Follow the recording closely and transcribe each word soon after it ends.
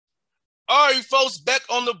All right, folks, back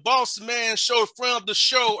on the Bossman show, friend of the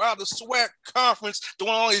show, out of the SWAC conference. The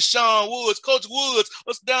one on is Sean Woods. Coach Woods,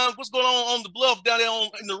 what's going on the bluff down there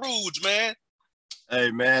in the Rouge, man?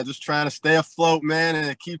 Hey, man, just trying to stay afloat, man,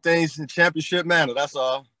 and keep things in championship manner. That's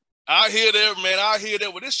all. I hear that, man. I hear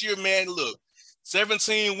that. Well, this year, man, look,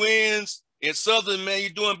 17 wins in Southern, man.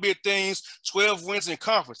 You're doing big things, 12 wins in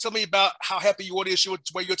conference. Tell me about how happy you were this year with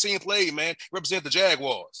the way your team played, man. Represent the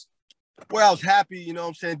Jaguars. Well, I was happy, you know what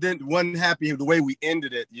I'm saying? Wasn't happy the way we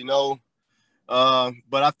ended it, you know.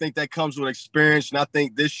 But I think that comes with experience, and I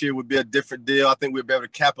think this year would be a different deal. I think we'd be able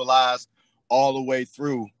to capitalize all the way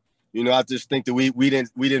through. You know, I just think that we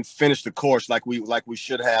didn't finish the course like we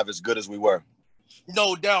should have, as good as we were.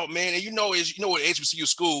 No doubt, man. And you know, at HBCU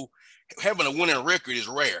school, having a winning record is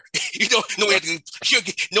rare. you have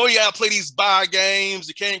to play these bye games.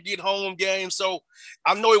 You can't get home games. So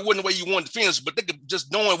I know it wasn't the way you wanted to finish, but they could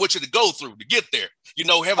just knowing what you had to go through to get there. You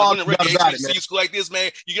know, having a winning record at HBCU school like this,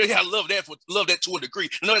 man, you gotta love that to a degree.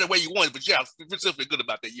 Not the way you want it, but yeah, feel something good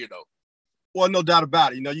about that year, though. Well, no doubt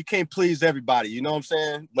about it. You know, you can't please everybody. You know what I'm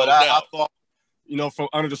saying? But I thought, you know, from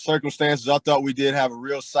under the circumstances, I thought we did have a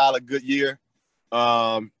real solid, good year.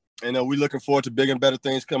 And we're looking forward to bigger and better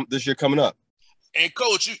things this year coming up. And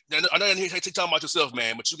Coach, I know you're talking about yourself,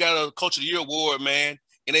 man, but you got a Coach of the Year award, man,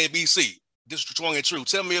 in ABC, District 22.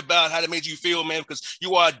 Tell me about how that made you feel, man, because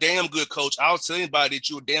you are a damn good coach. I'll tell anybody that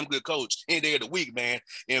you're a damn good coach any day of the week, man,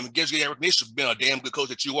 and gives you that recognition for being a damn good coach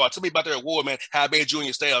that you are. Tell me about that award, man, how it made you and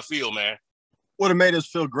your staff feel, man. Well, it made us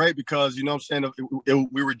feel great because, you know what I'm saying,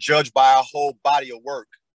 we were judged by our whole body of work.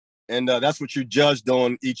 And that's what you judged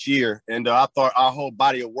on each year. And I thought our whole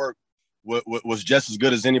body of work was just as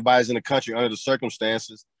good as anybody's in the country under the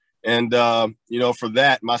circumstances. And, you know, for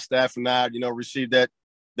that, my staff and I, you know, received that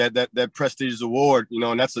prestigious award, you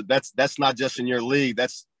know, and that's not just in your league,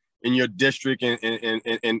 that's in your district and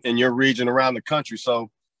in your region around the country. So,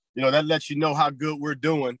 you know, that lets you know how good we're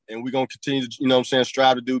doing. And we're going to continue to, you know what I'm saying,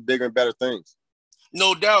 strive to do bigger and better things.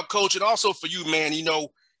 No doubt, Coach. And also for you, man, you know,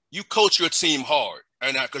 you coach your team hard.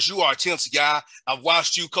 And because you are a tense guy, I've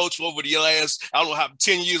watched you coach over the last, I don't know how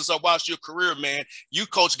 10 years I've watched your career, man. You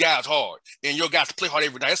coach guys hard, and your guys play hard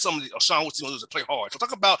every day. That's something Sean Woodson does, play hard. So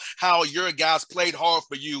talk about how your guys played hard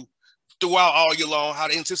for you throughout all year long, how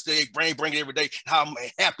the intensity they bring it every day, how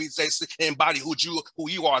happy they embody who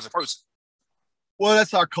you are as a person. Well,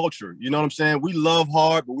 that's our culture. You know what I'm saying? We love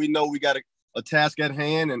hard, but we know we got a task at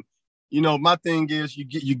hand. And, you know, my thing is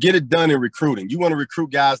you get it done in recruiting. You want to recruit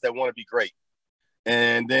guys that want to be great.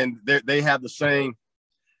 And then they have the same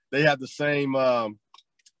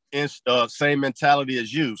same mentality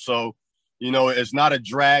as you. So, you know, it's not a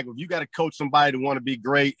drag. If you got to coach somebody to want to be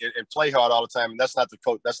great and play hard all the time, and that's not the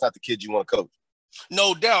coach. That's not the kid you want to coach.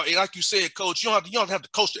 No doubt. And like you said, Coach, you don't have to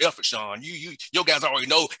coach the effort, Sean. Your guys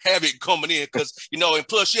already have it coming in because, you know, and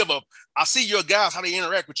plus I see your guys, how they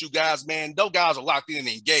interact with you guys, man. Those guys are locked in and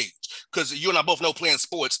engaged because you and I both know playing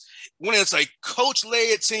sports. When it's a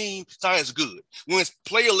coach-led team, it's good. When it's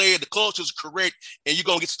player-led, the culture is correct, and you're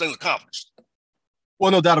going to get things accomplished.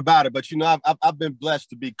 Well, no doubt about it. But, you know, I've been blessed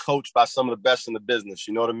to be coached by some of the best in the business.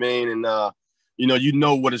 You know what I mean? And, you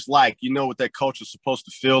know what it's like. You know what that coach is supposed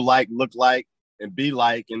to feel like, look like, and be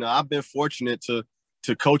like. And I've been fortunate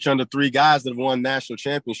to coach under three guys that have won national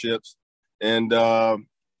championships. And,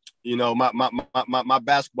 you know, my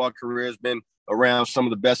basketball career has been around some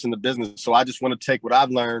of the best in the business. So I just want to take what I've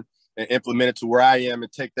learned and implement it to where I am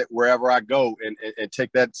and take that wherever I go and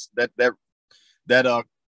take that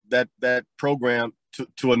program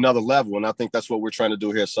to another level. And I think that's what we're trying to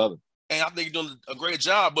do here at Southern. And I think you're doing a great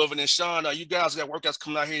job of it. And Sean, you guys got workouts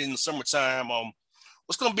coming out here in the summertime.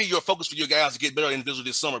 What's going to be your focus for you guys to get better individually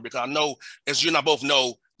this summer? Because I know, as you and I both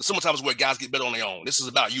know, the summertime is where guys get better on their own. This is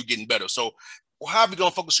about you getting better. So how are we going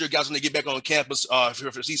to focus your guys when they get back on campus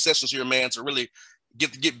for these sessions here, man, to really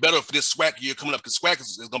get better for this SWAC year coming up? Because SWAC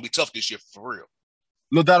is going to be tough this year for real.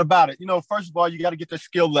 No doubt about it. You know, first of all, you got to get their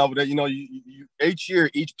skill level. That, you know, each year,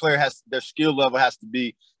 each player their skill level has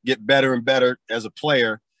to get better and better as a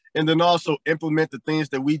player. And then also implement the things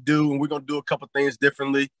that we do. And we're going to do a couple things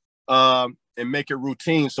differently and make it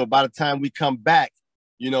routine. So by the time we come back,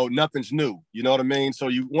 you know, nothing's new. You know what I mean? So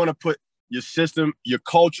you want to put your system, your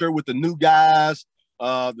culture with the new guys,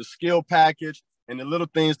 the skill package, and the little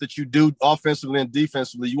things that you do offensively and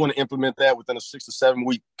defensively. You want to implement that within a 6 to 7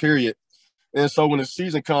 week period. And so when the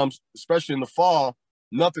season comes, especially in the fall,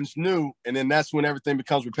 nothing's new. And then that's when everything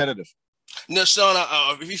becomes repetitive. Now, Sean,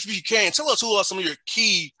 if you can, tell us who are some of your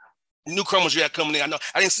key newcomers you had coming in. I know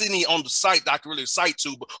I didn't see any on the site that I could really cite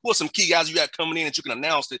to, but who are some key guys you had coming in that you can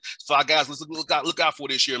announce it for our guys? Let's look out for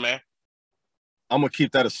this year, man. I'm going to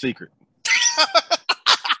keep that a secret.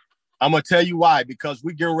 I'm gonna tell you why. Because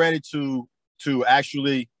we're getting ready to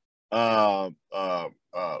actually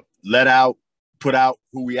put out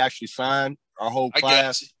who we actually signed, our whole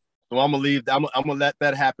class. So I'm gonna leave. I'm gonna let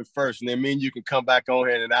that happen first, and then me and you can come back on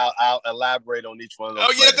here, and I'll elaborate on each one of those.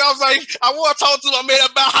 Oh yeah, players. I was like, I want to talk to my man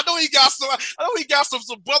about. I know he got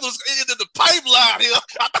some brothers in the pipeline here.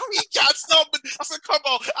 I know he got something. I said, come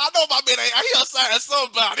on. I know my man. I hear sign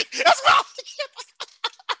somebody. That's why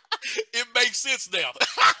it makes sense now.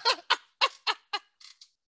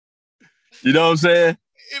 You know what I'm saying?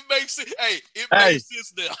 It makes sense. Hey, it makes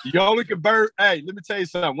sense now. You only can burn. Hey, let me tell you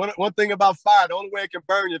something. One thing about fire, the only way it can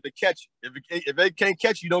burn you if it catch you. If it can't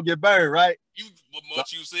catch you, don't get burned, right?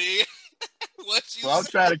 What you said. I'm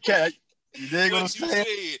trying to catch. You dig what I'm saying?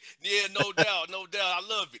 Said. Yeah, no doubt, no doubt. I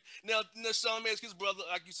love it. Now Sean, man, his brother,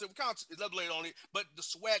 like you said, we can't elaborate on it, but the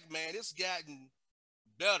swag, man, it's gotten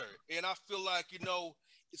better, and I feel like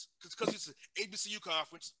it's because it's an HBCU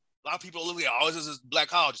conference. A lot of people look at this is black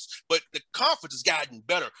colleges, but the conference has gotten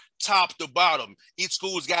better, top to bottom. Each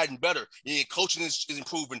school has gotten better. And coaching is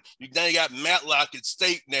improving. Now you got Matlock at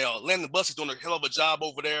State now. Landon Bussey's doing a hell of a job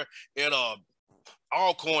over there at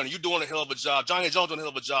Alcorn. You're doing a hell of a job. Johnny Jones doing a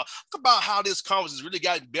hell of a job. Talk about how this conference has really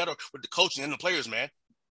gotten better with the coaching and the players, man.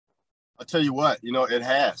 I'll tell you what, it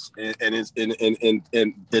has, and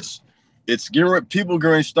it's getting people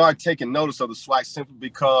going to start taking notice of the SWAC simply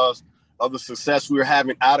because of the success we were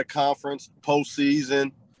having out of conference,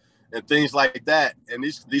 postseason, and things like that. And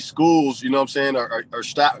these schools,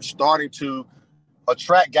 are starting to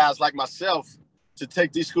attract guys like myself to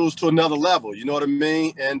take these schools to another level. You know what I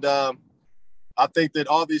mean? And I think that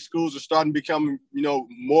all these schools are starting to become,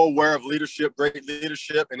 more aware of leadership, great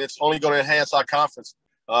leadership, and it's only going to enhance our conference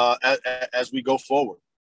as we go forward.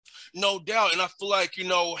 No doubt. And I feel like,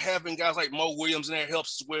 having guys like Mo Williams in there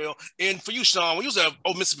helps as well. And for you, Sean, when you was at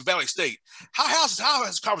Mississippi Valley State, how has the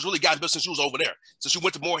conference really gotten better since you was over there? Since you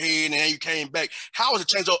went to Moorhead and then you came back, how has it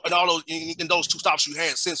changed in those two stops you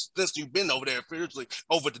had since you've been over there, previously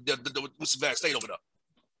over the Mississippi Valley State over there?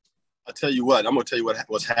 I'll tell you what. I'm going to tell you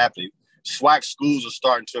what's happening. SWAC schools are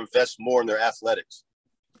starting to invest more in their athletics.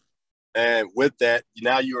 And with that,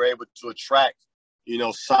 now you're able to attract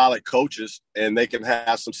solid coaches, and they can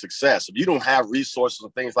have some success. If you don't have resources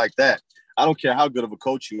and things like that, I don't care how good of a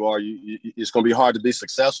coach you are, it's going to be hard to be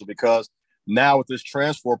successful, because now with this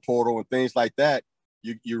transfer portal and things like that,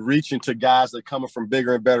 you're reaching to guys that are coming from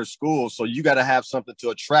bigger and better schools. So you got to have something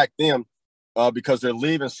to attract them because they're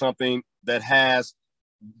leaving something that has,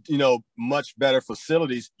 much better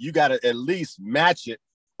facilities. You got to at least match it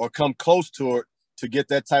or come close to it to get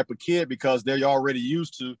that type of kid, because they're already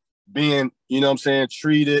used to being,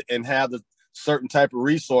 treated and have the certain type of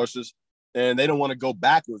resources, and they don't want to go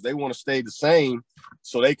backwards. They want to stay the same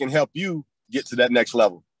so they can help you get to that next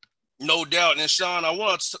level. No doubt. And Sean,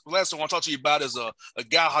 last thing I want to talk to you about is a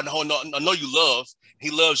guy I know you love. He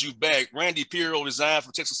loves you back. Randy Pirro resigned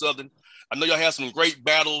from Texas Southern. I know y'all had some great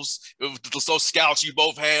battles with the scouts you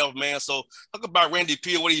both have, man. So talk about Randy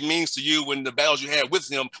Pirro, what he means to you, and the battles you had with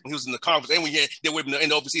him when he was in the conference, and when you had with him in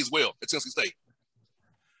the overseas as well at Tennessee State.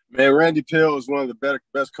 Man, Randy Pill is one of the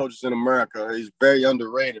best coaches in America. He's very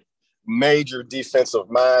underrated. Major defensive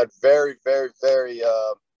mind. Very, very, very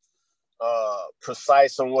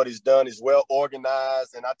precise on what he's done. He's well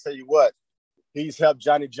organized. And I tell you what, he's helped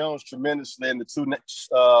Johnny Jones tremendously in the two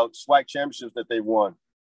SWAC championships that they won.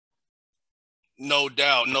 No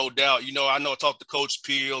doubt, no doubt. I know I talked to Coach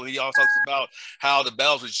Peel. He also talks about how the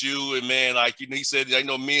battles with you, and man, he said,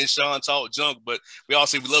 me and Sean talk junk, but we all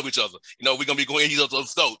say we love each other. We're gonna be going each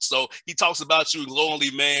other's throats. So he talks about you, lonely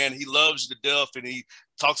man. He loves you to death, and he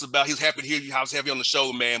talks about he's happy to hear you. How's have you on the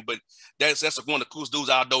show, man? But that's one of the coolest dudes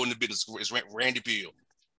I know in the business is Randy Peel.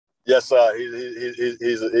 Yes, sir.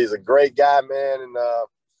 He's a great guy, man, and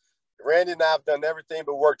Randy and I have done everything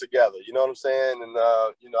but work together. You know what I'm saying? And,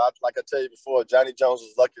 like I tell you before, Johnny Jones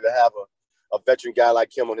was lucky to have a veteran guy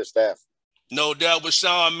like him on his staff. No doubt. With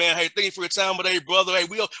Sean, man, hey, thank you for your time today, brother. Hey,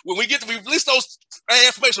 when we release those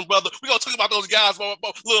information, brother, we're going to talk about those guys a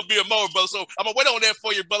little bit more, brother. So I'm going to wait on that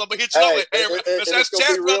for you, brother. I'm going to hit you up. Hey, let's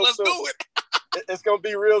chat, brother. Let's do it. It's going to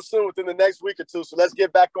be real soon, within the next week or two. So let's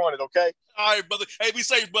get back on it, okay? All right, brother. Hey, be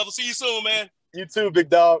safe, brother. See you soon, man. You too, big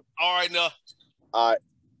dog. All right, now. All right.